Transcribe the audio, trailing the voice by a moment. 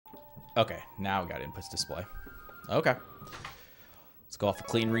Okay, now we got inputs display. Okay. Let's go off a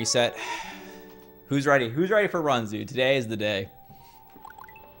clean reset. Who's ready? Who's ready for runs, dude? Today is the day.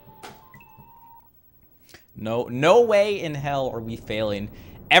 No way in hell are we failing.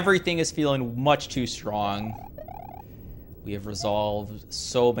 Everything is feeling much too strong. We have resolved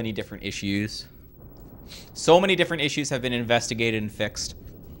so many different issues. So many different issues have been investigated and fixed.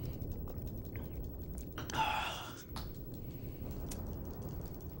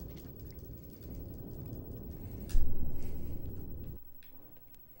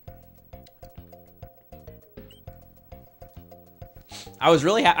 I was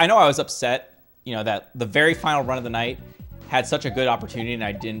really I know I was upset, you know, that the very final run of the night had such a good opportunity and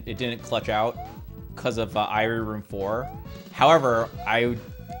it didn't clutch out because of Eyrie Room 4. However, I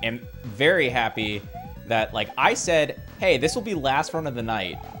am very happy that, like, I said, hey, this will be last run of the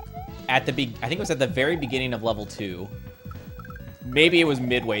night at the I think it was at the very beginning of level 2. Maybe it was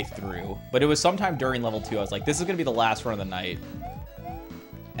midway through, but it was sometime during level 2. I was like, this is going to be the last run of the night.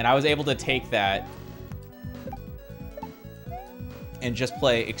 And I was able to take that and just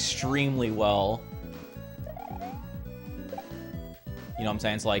play extremely well. You know what I'm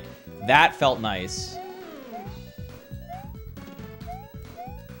saying? So, like, that felt nice.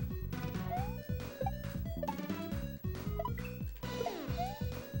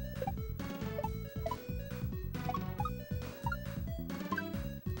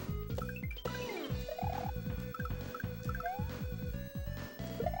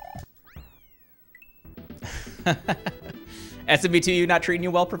 SMB2, not treating you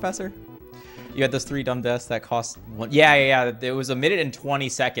well, Professor? You had those 3 dumb deaths that cost one. Yeah. It was 1 minute and 20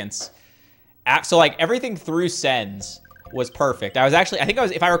 seconds. So, like, everything through Sens was perfect. I was actually, I think I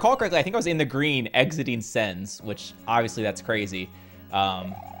was, if I recall correctly, I think I was in the green exiting Sens, which obviously that's crazy.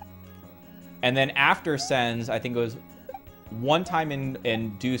 And then after Sens, I think it was 1 time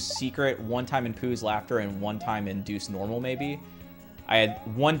in Deuce Secret, 1 time in Pooh's Laughter, and 1 time in Deuce Normal, maybe. I had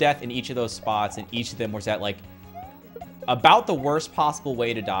 1 death in each of those spots, and each of them was at, like, about the worst possible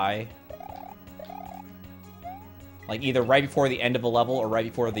way to die. Like, either right before the end of a level or right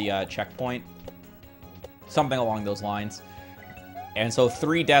before the checkpoint. Something along those lines. And so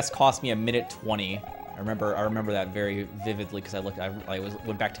 3 deaths cost me 1 minute 20. I remember that very vividly because I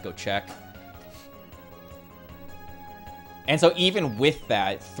went back to go check. And so even with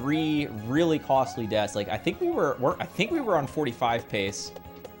that, 3 really costly deaths. Like, I think we were on 45 pace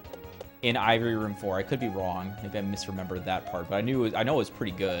in Eyrie Room 4. I could be wrong. Maybe I misremembered that part, but I know it was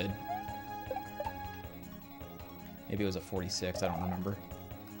pretty good. Maybe it was a 46. I don't remember.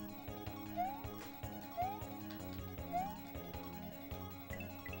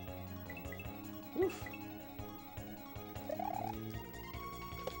 Oof.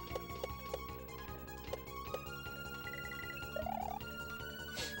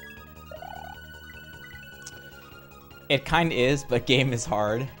 It kind of is, but game is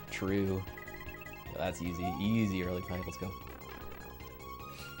hard. True. That's easy. Easy early play. Let's go.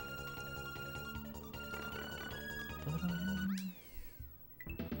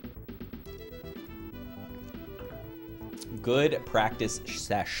 Good practice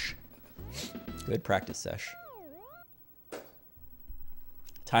sesh. Good practice sesh.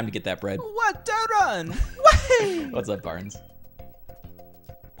 Time to get that bread. What to run? What's up, Barnes?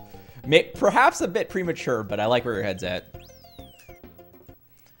 Perhaps a bit premature, but I like where your head's at.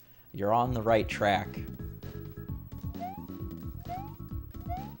 You're on the right track.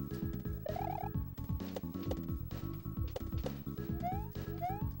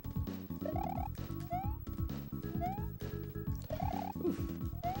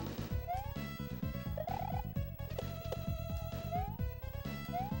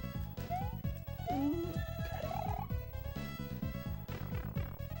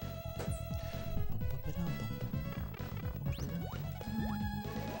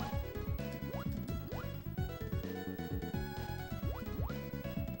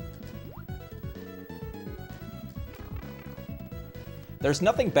 There's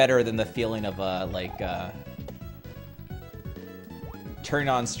nothing better than the feeling of turn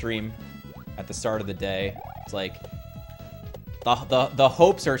on stream at the start of the day. It's like the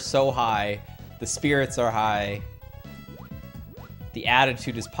hopes are so high, the spirits are high, the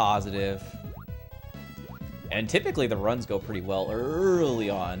attitude is positive, and typically the runs go pretty well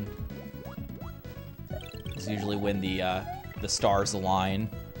early on. It's usually when the stars align.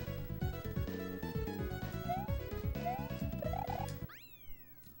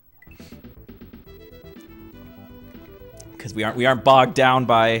 Because we aren't bogged down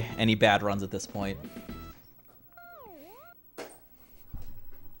by any bad runs at this point.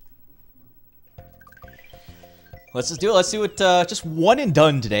 Let's just do it. Let's do it. Just one and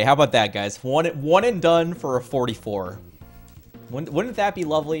done today. How about that, guys? One and done for a 44. Wouldn't that be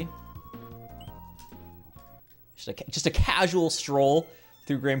lovely? Just a casual stroll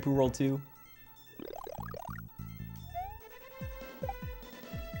through Grand Prix World 2.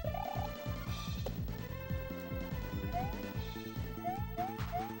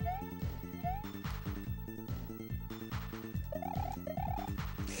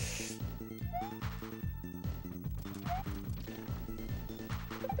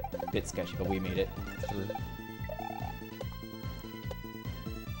 Bit sketchy, but we made it through.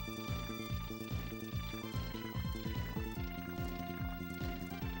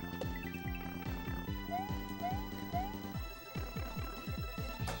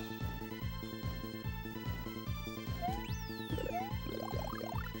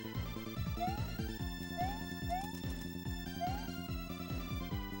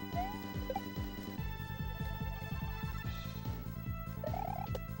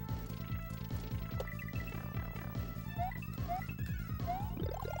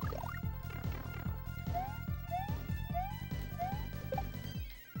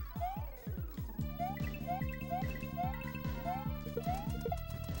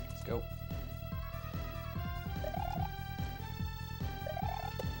 Go.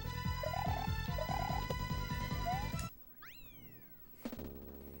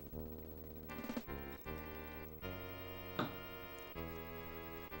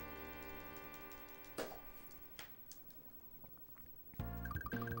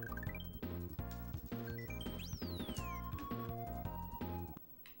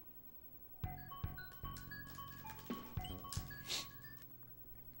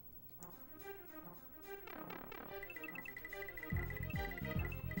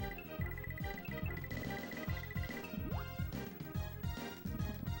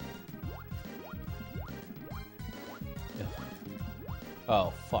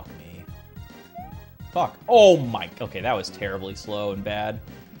 Oh, fuck me. Fuck. Oh my... Okay, that was terribly slow and bad.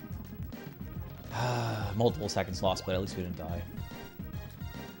 Multiple seconds lost, but at least we didn't die.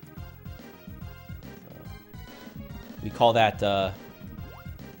 We call that, a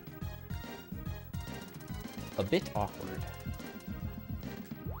bit awkward.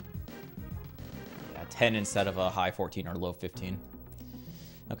 Yeah, 10 instead of a high 14 or low 15.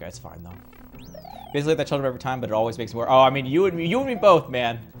 Okay, it's fine, though. Basically, that children every time, but it always makes me more. Oh, I mean, you and me both,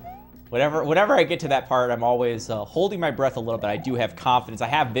 man. Whenever I get to that part, I'm always holding my breath a little bit. I do have confidence. I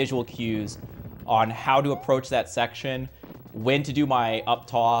have visual cues on how to approach that section, when to do my up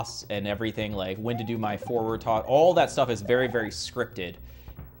toss and everything, like when to do my forward toss. All that stuff is very, very scripted.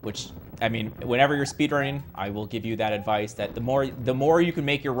 Which, I mean, whenever you're speedrunning, I will give you that advice that the more you can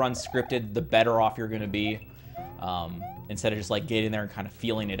make your run scripted, the better off you're going to be. Instead of just like getting there and kind of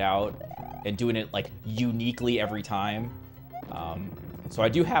feeling it out and doing it like uniquely every time. So I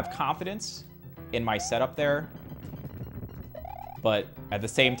do have confidence in my setup there, but at the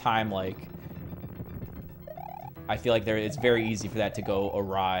same time, like, I feel like it's very easy for that to go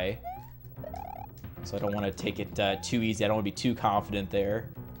awry. So I don't want to take it too easy. I don't want to be too confident there.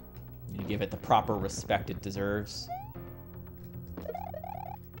 You need to give it the proper respect it deserves.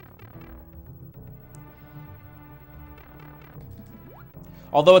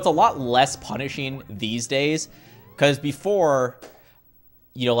 Although it's a lot less punishing these days, because before,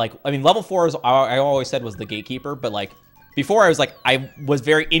 you know, like, I mean, level 4 is, I always said was the gatekeeper, but like, before I was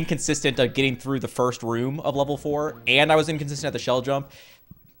very inconsistent at getting through the first room of level 4, and I was inconsistent at the shell jump,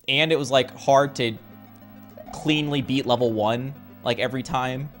 and it was like hard to cleanly beat level 1, like every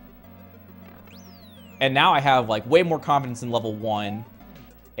time. And now I have like way more confidence in level 1.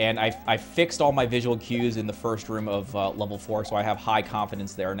 And I fixed all my visual cues in the first room of level 4, so I have high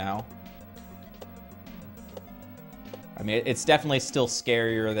confidence there now. I mean, it's definitely still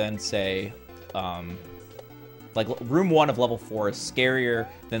scarier than, say, like, room 1 of level 4 is scarier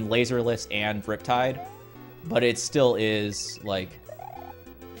than Laserless and Riptide, but it still is, like,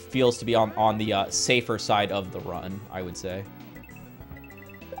 feels to be on the safer side of the run, I would say.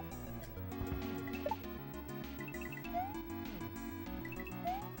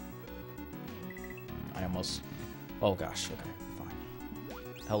 I almost... Oh, gosh. Okay, fine.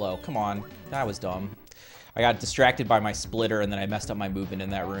 Hello. Come on. That was dumb. I got distracted by my splitter, and then I messed up my movement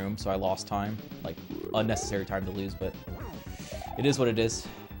in that room, so I lost time. Like, unnecessary time to lose, but it is what it is.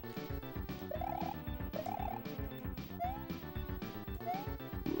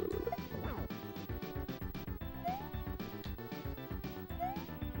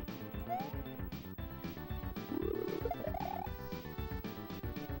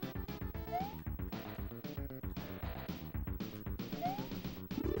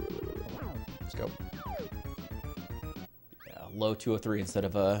 Let's go. low 203 instead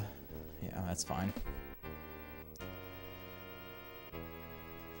of a... Yeah, that's fine.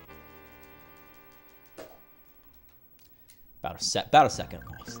 About a second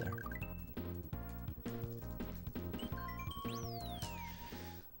loss there.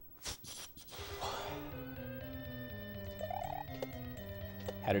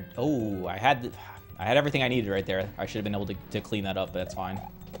 I had everything I needed right there. I should have been able to clean that up, but that's fine.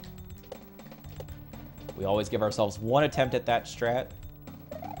 We always give ourselves one attempt at that strat.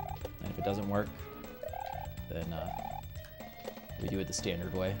 And if it doesn't work, then we do it the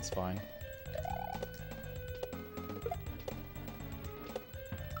standard way. It's fine.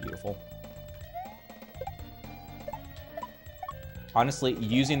 Beautiful. Honestly,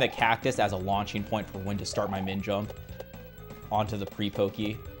 using the cactus as a launching point for when to start my min jump onto the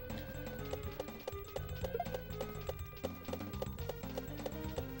pre-pokey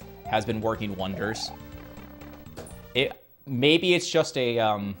has been working wonders. Maybe it's just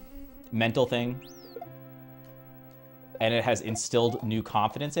a mental thing, and it has instilled new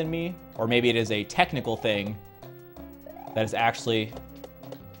confidence in me, or maybe it is a technical thing that has actually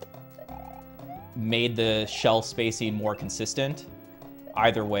made the shell spacing more consistent.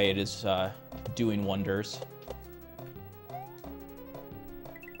 Either way, it is doing wonders.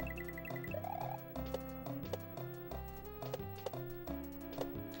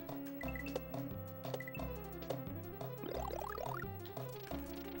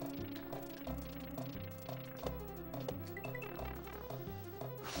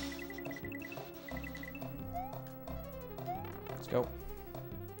 Let's go.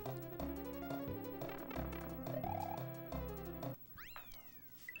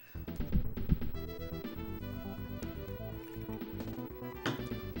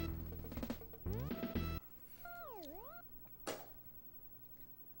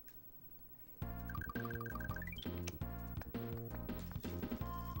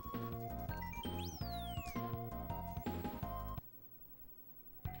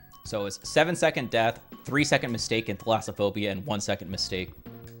 So it's 7-second death, 3-second mistake in Thalassophobia, and 1-second mistake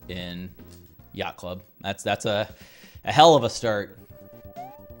in Yacht Club. That's a hell of a start.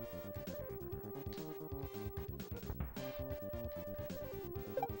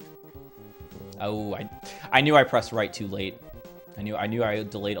 Oh, I knew I pressed right too late. I knew I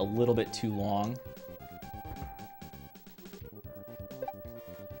delayed a little bit too long.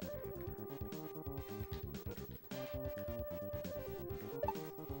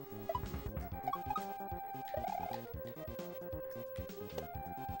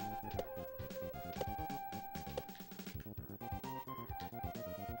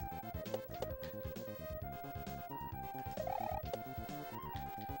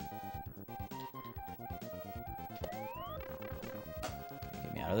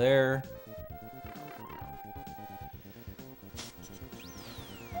 Get me out of there.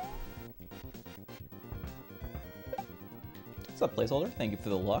 What's up, placeholder? Thank you for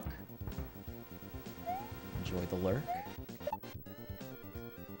the luck. Enjoy the lurk.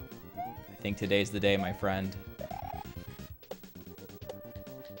 I think today's the day, my friend.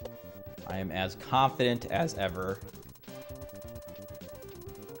 I am as confident as ever.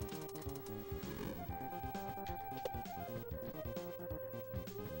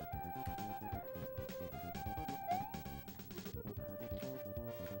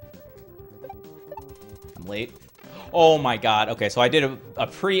 I'm late. Oh my god. Okay, so I did a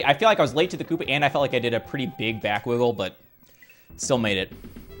pretty... I feel like I was late to the Koopa, and I felt like I did a pretty big back wiggle, but still made it.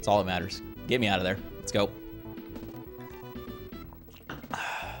 That's all that matters. Get me out of there. Let's go.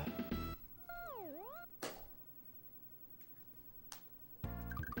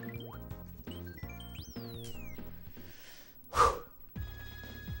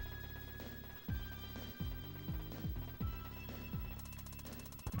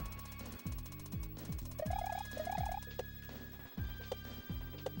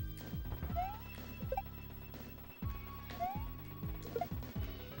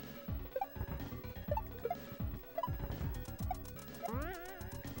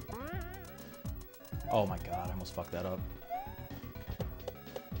 Oh my god, I almost fucked that up.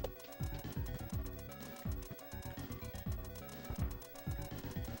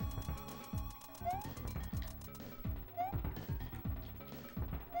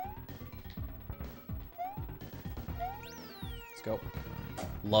 Let's go.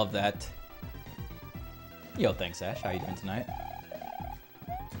 Love that. Yo, thanks, Ash. How you doing tonight?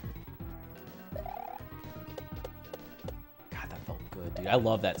 God, that felt good, dude. I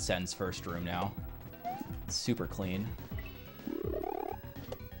love that Sen's first room now. It's super clean. Let's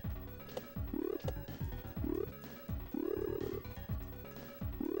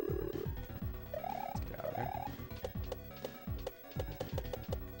get out of there.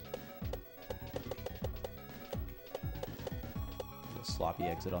 sloppy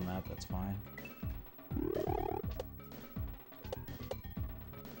exit on that. That's fine.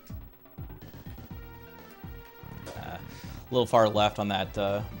 A little far left on that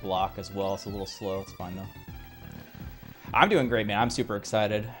block as well. It's a little slow. It's fine though. I'm doing great, man. I'm super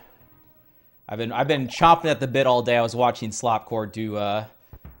excited. I've been chomping at the bit all day. I was watching Slopcore do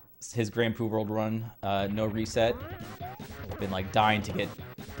his Grand Prix World run, no reset. Been like dying to get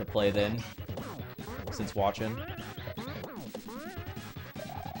to play then since watching.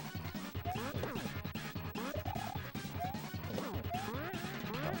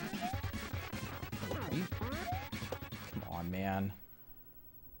 Come on, man.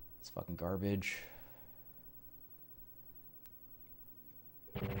 It's fucking garbage.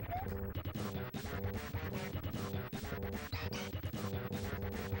 Okay,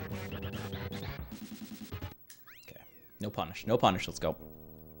 no punish, no punish. Let's go.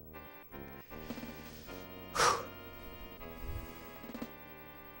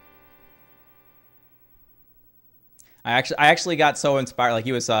 I actually got so inspired. Like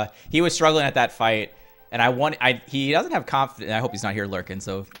he was struggling at that fight, and he doesn't have confidence. I hope he's not here lurking,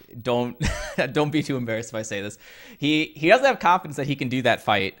 so don't don't be too embarrassed if I say this. He doesn't have confidence that he can do that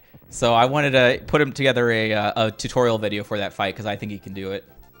fight. So I wanted to put him together a tutorial video for that fight because I think he can do it.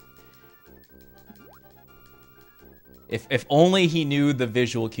 If only he knew the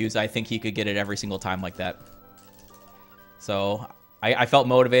visual cues, I think he could get it every single time like that. So I felt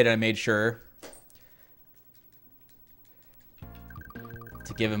motivated. I made sure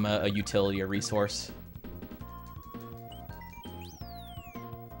to give him a utility, a resource.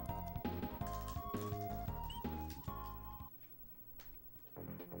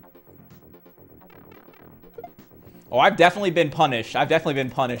 Oh, I've definitely been punished. I've definitely been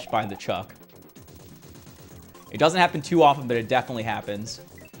punished by the Chuck. It doesn't happen too often, but it definitely happens.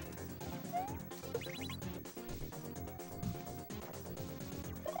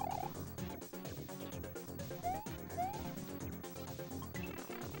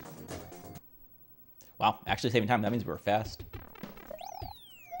 Wow, actually saving time. That means we're fast.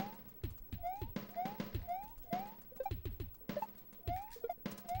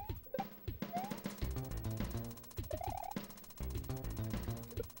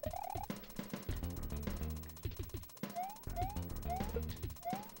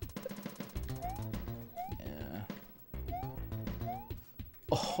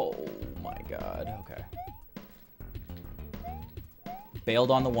 Oh my god, okay.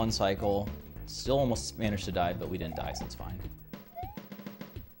 Bailed on the one cycle. Still almost managed to die, but we didn't die, so it's fine.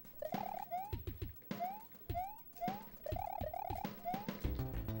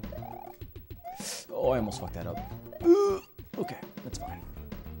 Oh, I almost fucked that up. Okay, that's fine.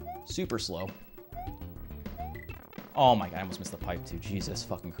 Super slow. Oh my god, I almost missed the pipe too. Jesus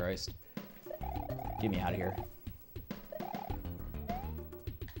fucking Christ. Get me out of here.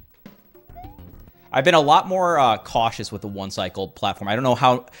 I've been a lot more cautious with the one-cycle platform. I don't know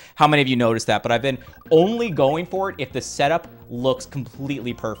how many of you noticed that, but I've been only going for it if the setup looks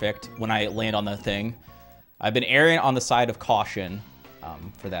completely perfect when I land on the thing. I've been erring on the side of caution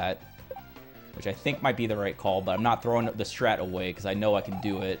for that, which I think might be the right call, but I'm not throwing the strat away because I know I can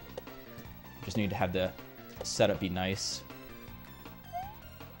do it. Just need to have the setup be nice.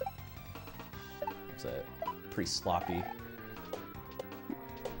 It's pretty sloppy.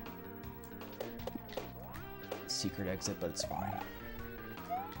 Secret exit, but it's fine.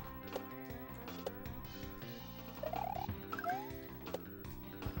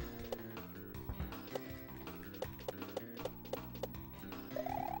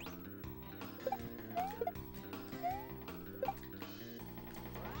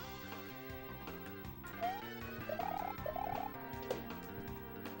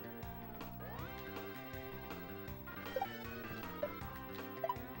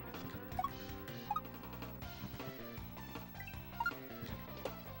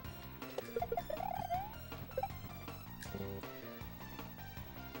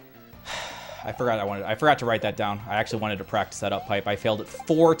 I forgot to write that down. I actually wanted to practice that up pipe. I failed it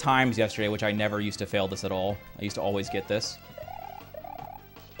 4 times yesterday, which I never used to fail this at all. I used to always get this.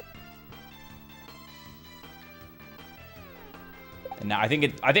 And now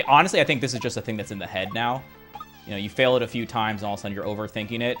honestly, I think this is just a thing that's in the head now. You know, you fail it a few times and all of a sudden you're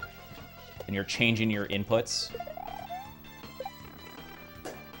overthinking it and you're changing your inputs.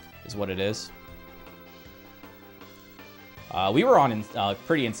 Is what it is. We were on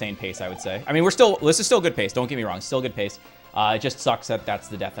pretty insane pace, I would say. I mean, this is still good pace. Don't get me wrong, still good pace. It just sucks that that's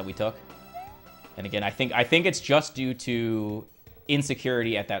the death that we took. And again, I think it's just due to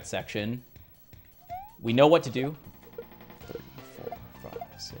insecurity at that section. We know what to do. 3, 4,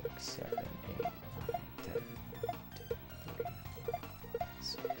 5, 6, 7, 8, 9, 10, 1, 2, 3, 4.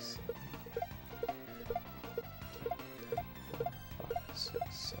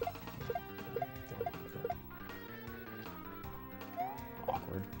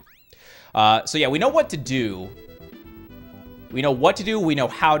 So yeah, we know what to do. We know what to do. We know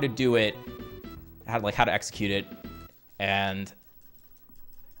how to do it. How to execute it. And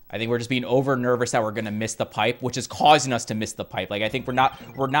I think we're just being over nervous that we're gonna miss the pipe, which is causing us to miss the pipe. Like I think we're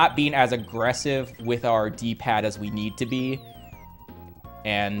not being as aggressive with our D-pad as we need to be.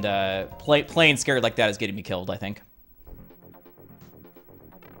 And playing scared like that is getting me killed, I think.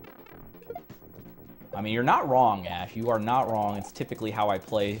 I mean, you're not wrong, Ash. You are not wrong. It's typically how I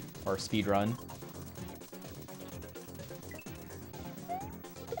play our speedrun.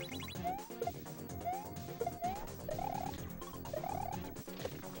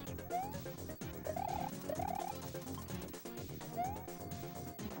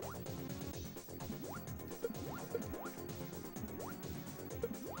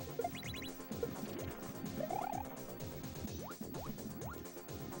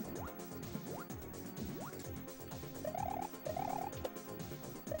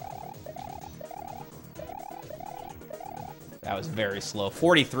 That was very slow.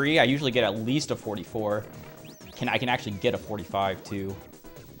 43, I usually get at least a 44. I can actually get a 45 too.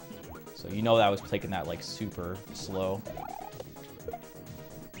 So you know that I was taking that like super slow.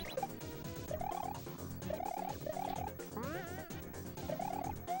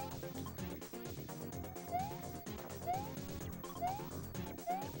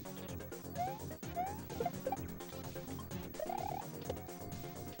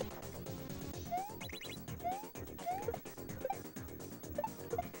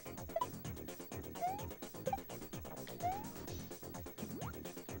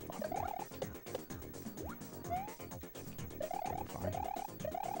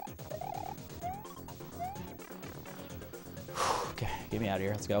 Get me out of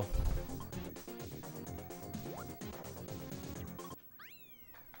here. Let's go.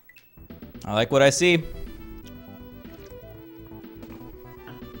 I like what I see.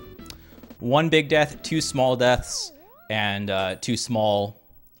 One big death, 2 small deaths, and 2 small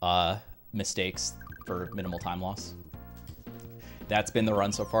mistakes for minimal time loss. That's been the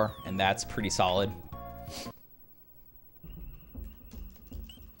run so far, and that's pretty solid.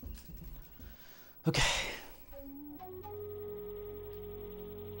 Okay.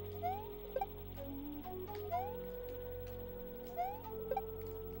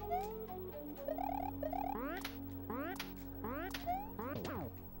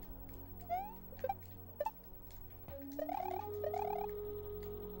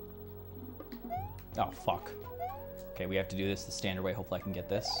 Oh, fuck. Okay, we have to do this the standard way. Hopefully I can get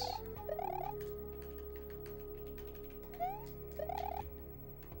this.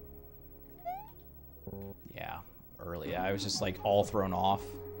 Yeah, early. I was just like all thrown off.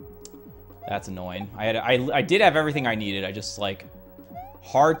 That's annoying. I did have everything I needed. I just like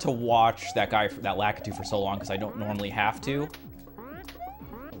hard to watch that guy, that Lakitu for so long because I don't normally have to.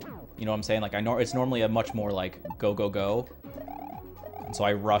 You know what I'm saying? Like it's normally a much more like go, go, go. And so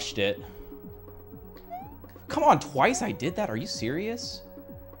I rushed it. Come on, twice I did that? Are you serious?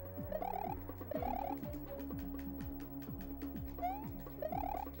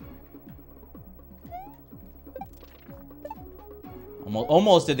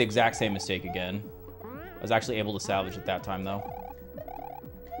 Almost did the exact same mistake again. I was actually able to salvage it that time, though.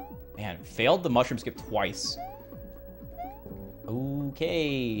 Man, failed the mushroom skip twice.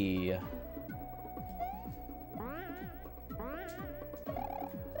 Okay.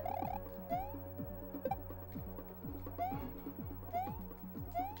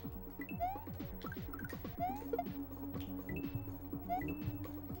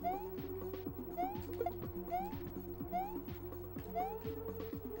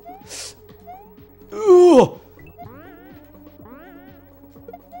 Ooh!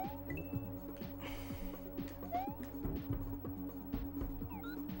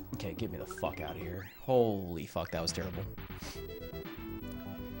 Okay, get me the fuck out of here. Holy fuck, that was terrible.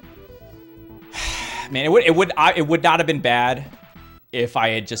 Man, it would not have been bad if I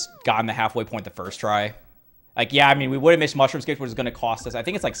had just gotten the halfway point the first try. Like, yeah, I mean, we would have missed mushroom skips, which is going to cost us. I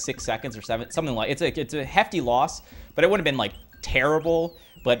think it's like 6 seconds or 7, something like. It's a hefty loss, but it would have been like terrible.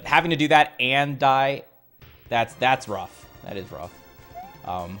 But having to do that and die, that's rough. That is rough.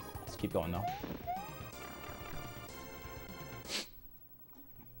 Let's keep going though.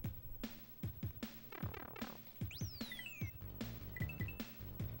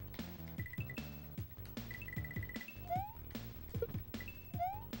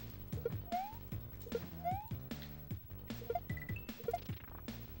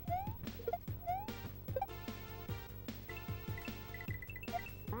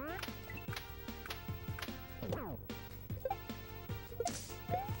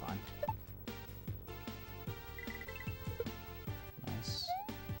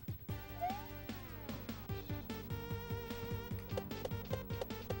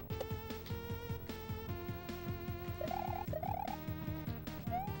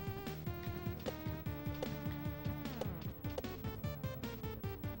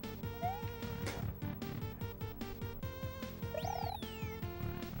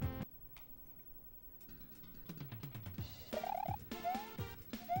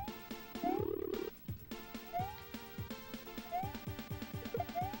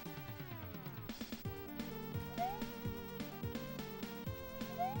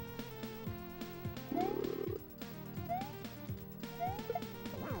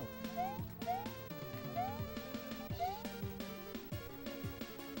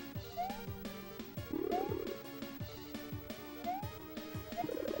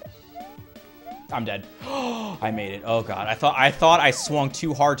 I'm dead. I made it. Oh god. I thought I swung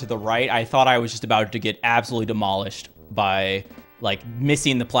too hard to the right. I thought I was just about to get absolutely demolished by like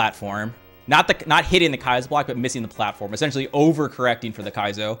missing the platform. Not hitting the Kaizo block, but missing the platform. Essentially overcorrecting for the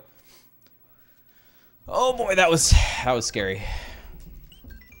Kaizo. Oh boy, that was scary.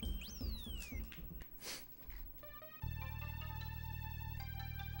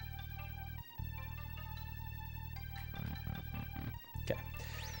 Okay.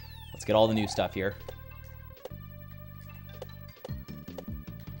 Let's get all the new stuff here.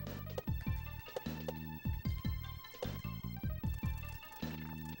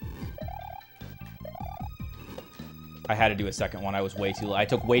 I had to do a second one. I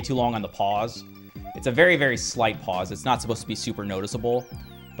took way too long on the pause. It's a very, very slight pause. It's not supposed to be super noticeable.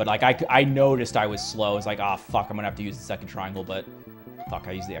 But like I noticed I was slow. It's like, ah, fuck, I'm gonna have to use the second triangle, but fuck,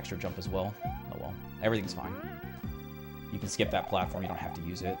 I used the extra jump as well. Oh well. Everything's fine. You can skip that platform, you don't have to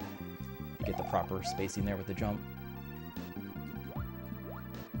use it. You get the proper spacing there with the jump.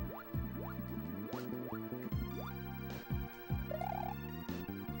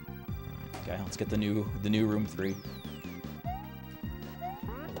 Okay, let's get the new room 3.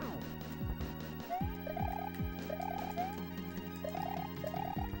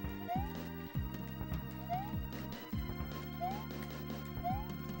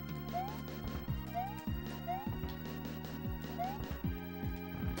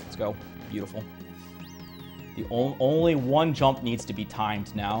 Let's go. Beautiful. The only one jump needs to be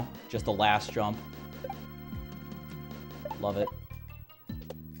timed now. Just the last jump. Love it.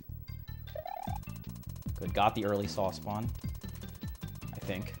 Good. Got the early saw spawn. I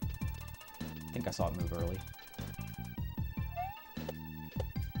think I saw it move early.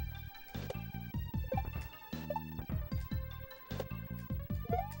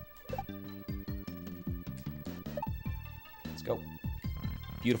 Let's go.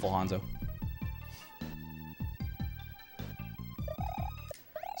 Beautiful, Hanzo.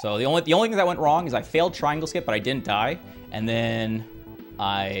 So the only thing that went wrong is I failed triangle skip, but I didn't die, and then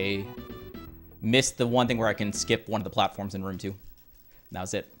I missed the one thing where I can skip one of the platforms in room 2. And that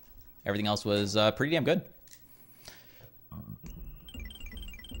was it. Everything else was pretty damn good.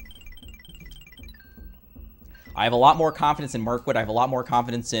 I have a lot more confidence in Mirkwood. I have a lot more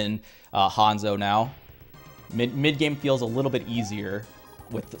confidence in Hanzo now. Mid-game feels a little bit easier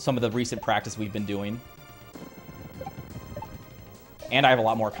with some of the recent practice we've been doing. And I have a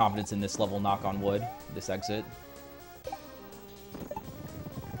lot more confidence in this level, knock on wood, this exit.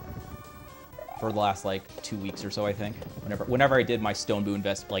 For the last, like, 2 weeks or so, I think. Whenever I did my Stone Boo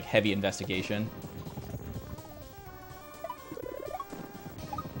heavy investigation.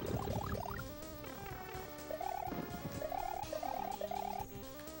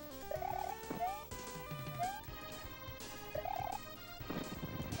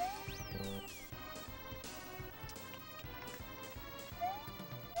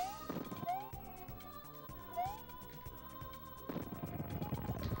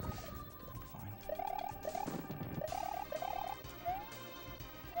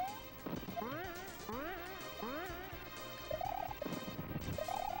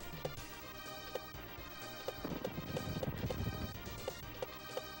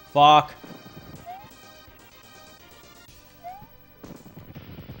 Fuck.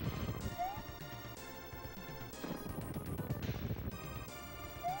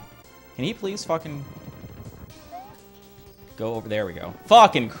 Can he please fucking go over? There we go.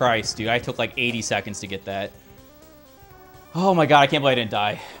 Fucking Christ, dude. I took like 80 seconds to get that. Oh my god, I can't believe I didn't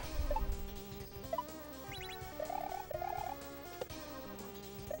die.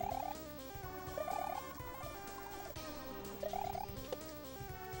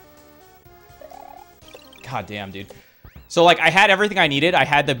 God damn, dude. So, like, I had everything I needed. I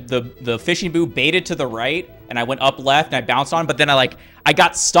had the fishing boo baited to the right, and I went up left, and I bounced on, but then I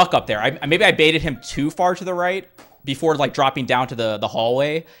got stuck up there. Maybe I baited him too far to the right before, like, dropping down to the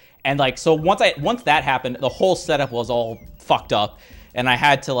hallway. And, like, so once that happened, the whole setup was all fucked up, and I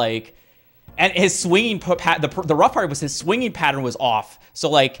had to, like... And his swinging... The rough part was his swinging pattern was off. So,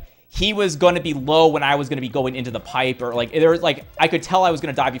 like... He was going to be low when I was going to be going into the pipe, or like there was like I could tell I was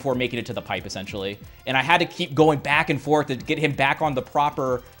going to die before making it to the pipe essentially, and I had to keep going back and forth to get him back on the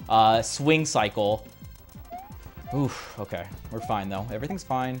proper swing cycle. Oof. Okay, we're fine though. Everything's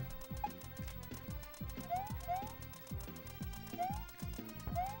fine.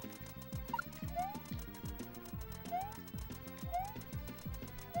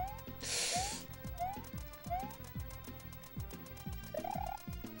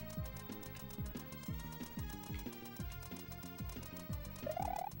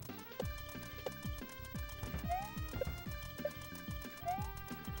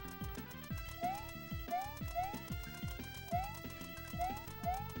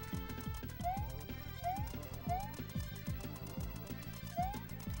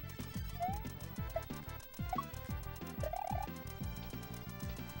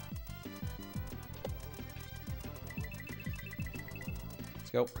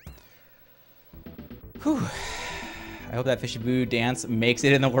 go. Whew. I hope that Fishy Boo dance makes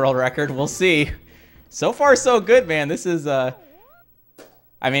it in the world record. We'll see. So far, so good, man. This is, I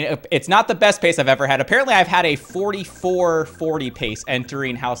mean, it's not the best pace I've ever had. Apparently, I've had a 44:40 pace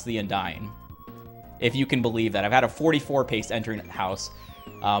entering House of the Undying. If you can believe that. I've had a 44 pace entering House.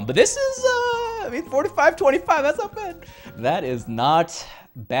 But this is, I mean, 45:25. That's not bad. That is not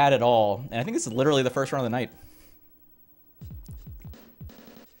bad at all. And I think this is literally the first round of the night.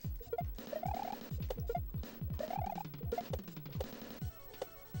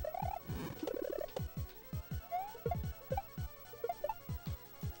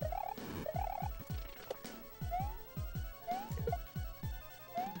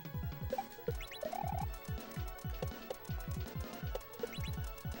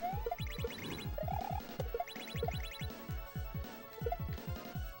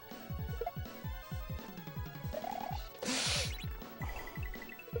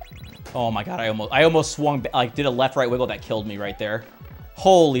 Oh my god, I almost swung, like, did a left-right wiggle that killed me right there.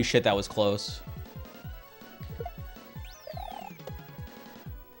 Holy shit, that was close.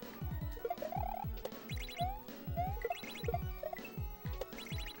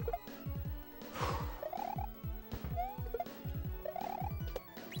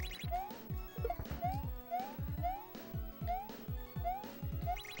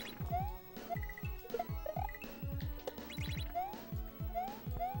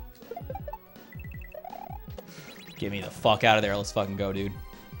 Get me the fuck out of there. Let's fucking go, dude.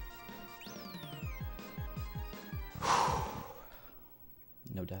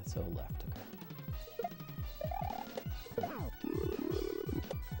 No death, so left.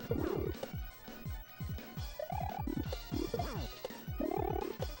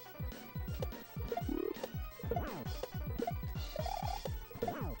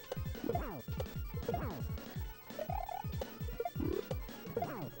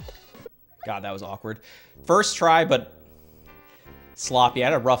 God, that was awkward. First try, but sloppy.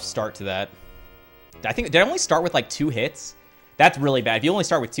 I had a rough start to that. I think, did I only start with like 2 hits? That's really bad. If you only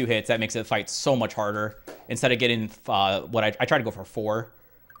start with 2 hits, that makes the fight so much harder. Instead of getting, what I try to go for 4.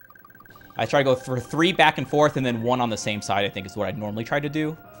 I try to go for 3 back and forth, and then 1 on the same side, I think is what I'd normally try to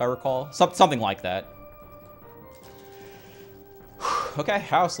do, if I recall. Something like that. Okay,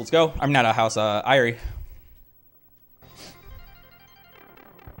 House, let's go. I'm not a House, Eyrie.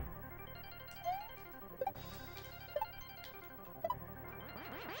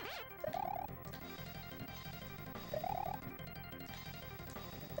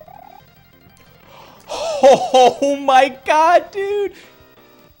 Oh my god, dude!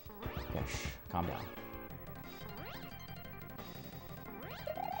 Okay, calm down.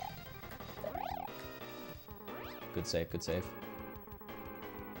 Good save, good save.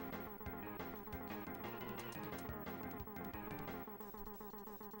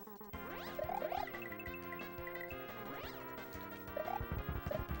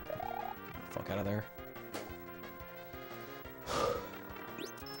 Fuck out of there.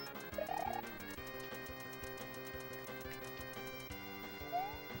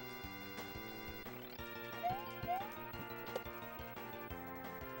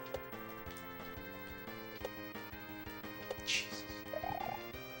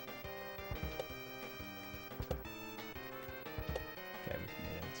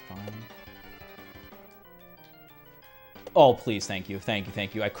 Oh, please, thank you, thank you,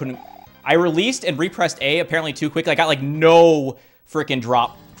 thank you. I couldn't... I released and repressed A apparently too quickly. I got, like, no freaking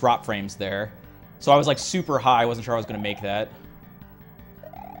drop frames there. So I was, like, super high. I wasn't sure I was going to make that.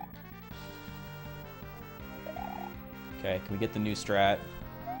 Okay, can we get the new strat?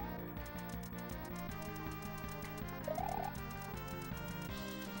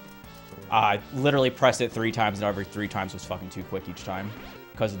 I literally pressed it 3 times, and every 3 times was fucking too quick each time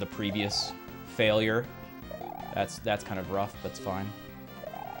because of the previous failure. That's kind of rough, but it's fine.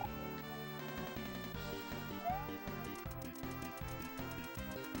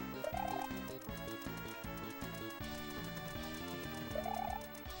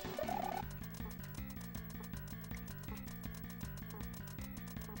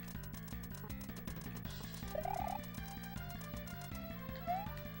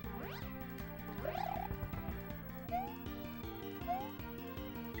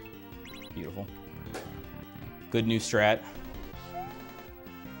 Beautiful. Good new strat.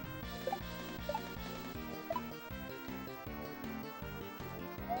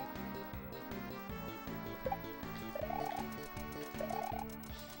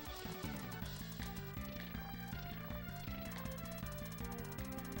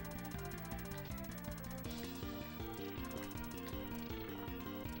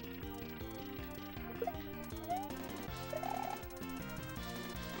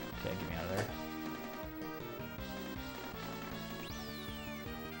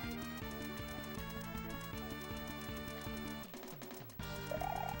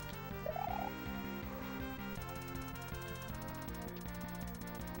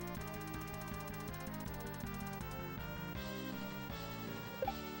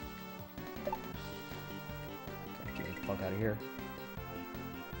 fuck out of here.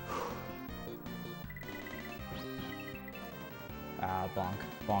 Ah, bonk.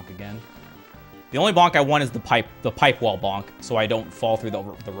 Bonk again. The only bonk I want is the pipe wall bonk, so I don't fall through the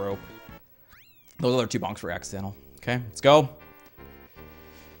rope. Those other 2 bonks were accidental. Okay, let's go.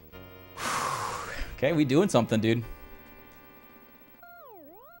 Okay, we doing something, dude.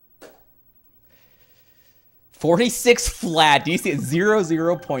 46 flat. Do you see it?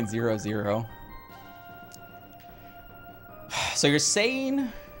 0.00. So you're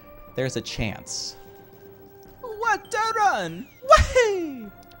saying there's a chance. What a run! Way!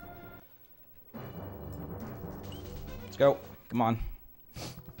 Let's go. Come on.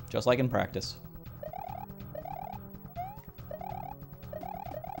 Just like in practice.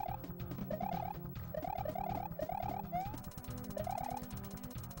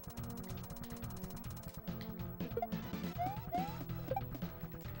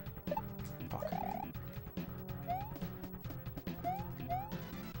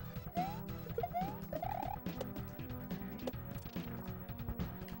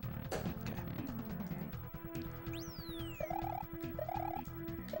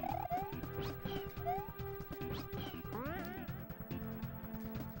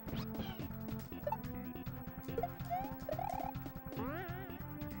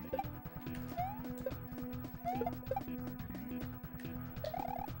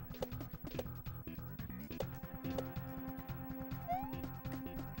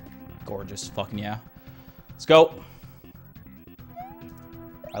 Gorgeous. Fucking yeah. Let's go.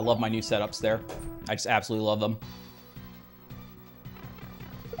 I love my new setups there. I just absolutely love them.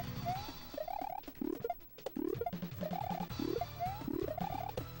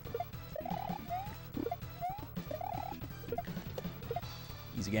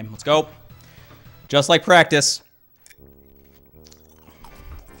 Easy game. Let's go. Just like practice.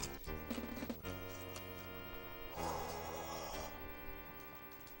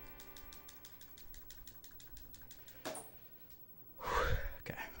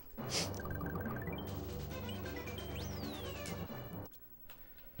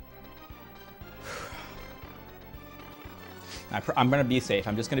 I'm gonna be safe.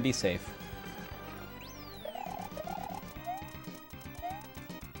 I'm just gonna be safe.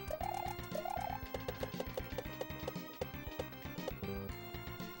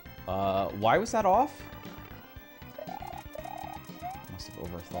 Why was that off? Must have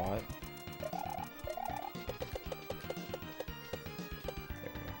overthought. There we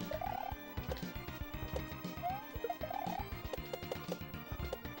go.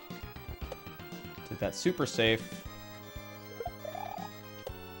 Did that super safe.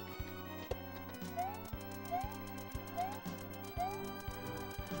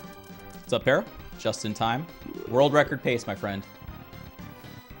 What's up, Para? Just in time. World record pace, my friend.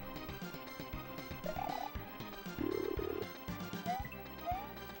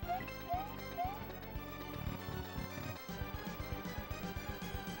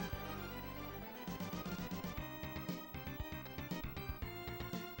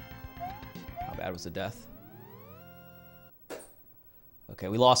 How bad was the death? Okay,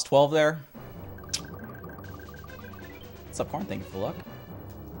 we lost 12 there. What's up, Corn? Thank you for the luck.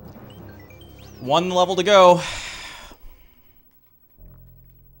 1 level to go.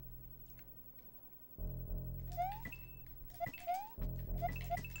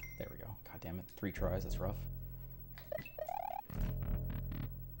 There we go. God damn it. 3 tries. That's rough.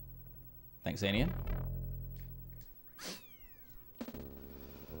 Thanks, Anian.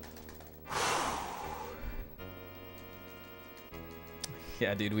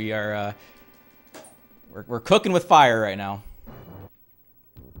 Yeah, dude, we are we're cooking with fire right now.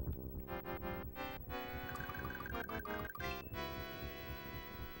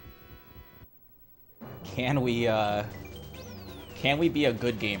 Can we be a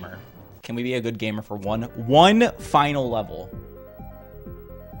good gamer? Can we be a good gamer for one final level?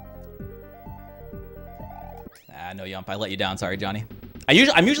 Ah, no jump. I let you down. Sorry, Johnny.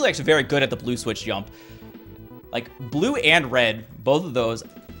 I'm usually actually very good at the blue switch jump. Like blue and red, both of those,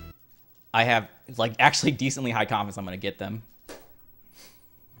 I have like actually decently high confidence I'm gonna get them.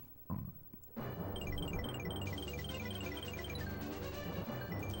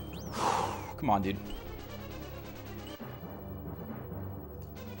 Come on, dude.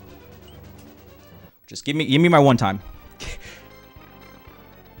 Just give me my one time.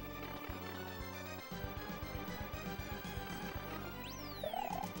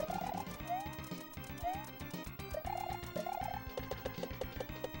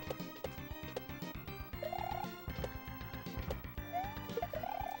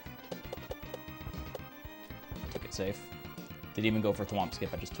 Took it safe. Didn't even go for thwomp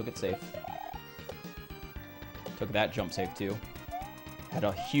skip. I just took it safe. Took that jump save too. Had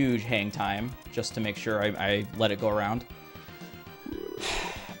a huge hang time just to make sure I let it go around.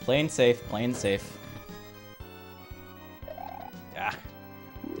 Playing safe, playing safe. Ah,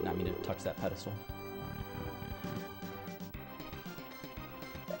 did not mean to touch that pedestal.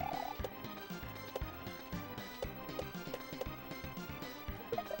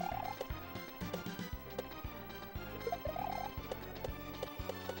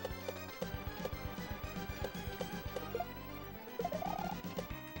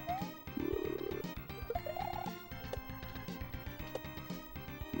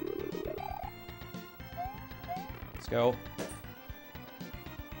 Let's go.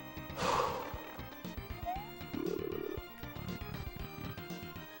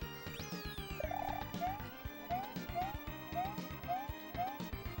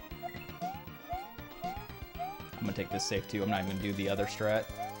 I'm gonna take this safe too. I'm not even gonna do the other strat,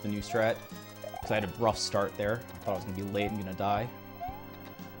 the new strat, because I had a rough start there. I thought I was gonna be late and gonna die.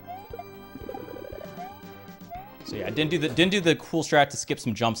 So yeah, I didn't do the cool strat to skip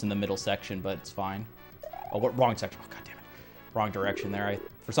some jumps in the middle section, but it's fine. Oh, what wrong section? Oh, god damn it. Wrong direction there.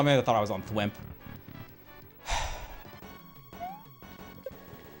 For some reason I thought I was on Thwimp.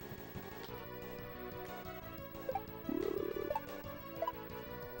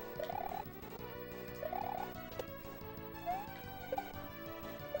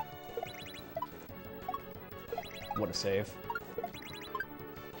 What a save.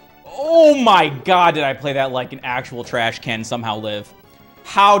 Oh my god, did I play that like an actual trash can somehow live?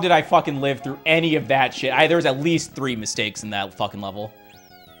 How did I fucking live through any of that shit? There was at least 3 mistakes in that fucking level.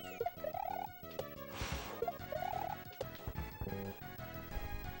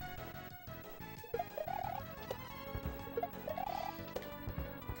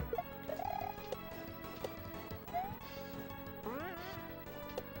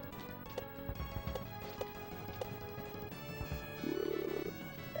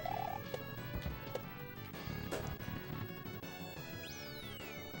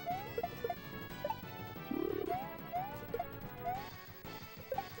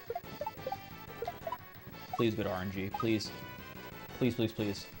 Please, good RNG. Please. Please, please,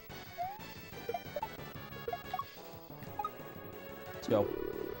 please. Let's go.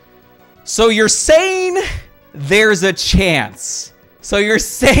 So you're saying there's a chance. So you're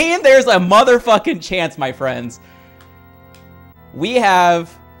saying there's a motherfucking chance, my friends. We have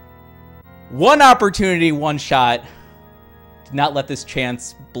one opportunity, one shot. Do not let this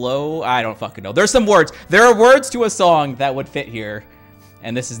chance blow. I don't fucking know. There's some words. There are words to a song that would fit here.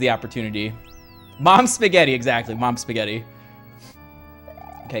 And this is the opportunity. Mom spaghetti, exactly. Mom spaghetti.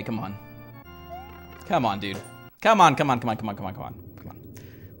 Okay, come on. Come on, dude. Come on, come on, come on, come on, come on, come on. Come on.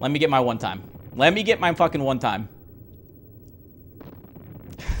 Let me get my one time. Let me get my fucking one time.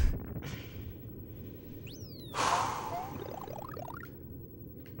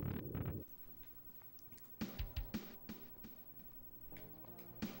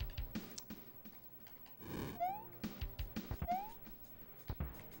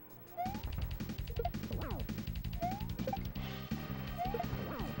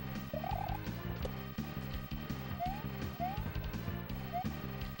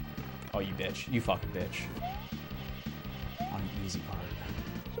 Oh, you bitch. You fucking bitch. On an easy part.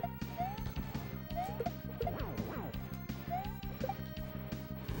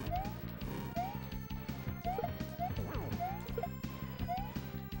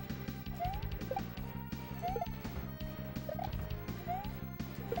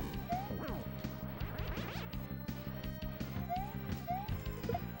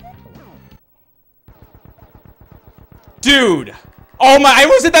 Dude! Oh my, I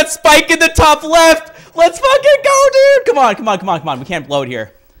was at that spike in the top left! Let's fucking go, dude! Come on, come on, come on, come on. We can't blow it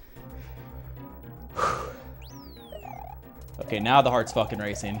here. Okay, now the heart's fucking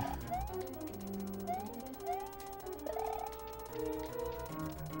racing.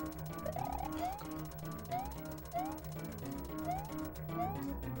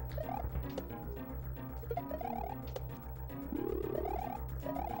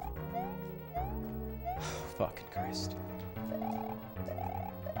 Fucking Christ.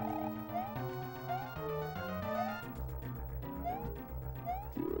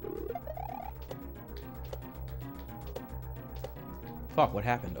 Fuck, what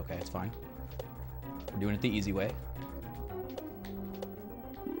happened? Okay, it's fine. We're doing it the easy way.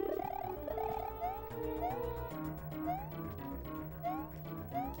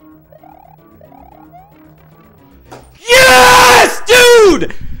 Yes,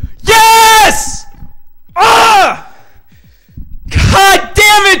 dude! Yes! Ah! God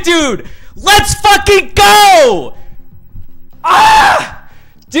damn it, dude! Let's fucking go! Ah!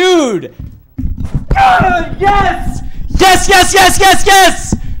 Dude! Yes! Yes, yes, yes, yes,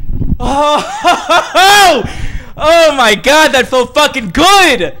 yes! Oh, oh my god, that felt fucking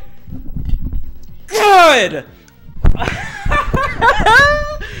good! Good!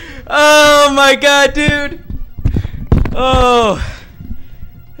 Oh my god, dude! Oh.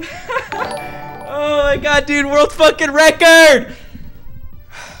 Oh my god, dude, world fucking record!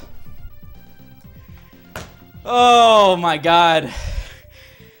 Oh my god.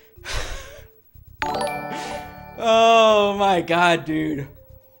 Oh my god, dude.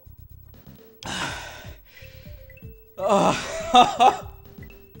 Oh.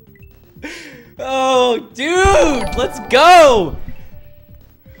 Oh, dude, let's go.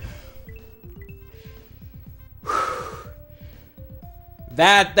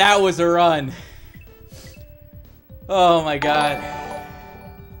 That was a run. Oh my god.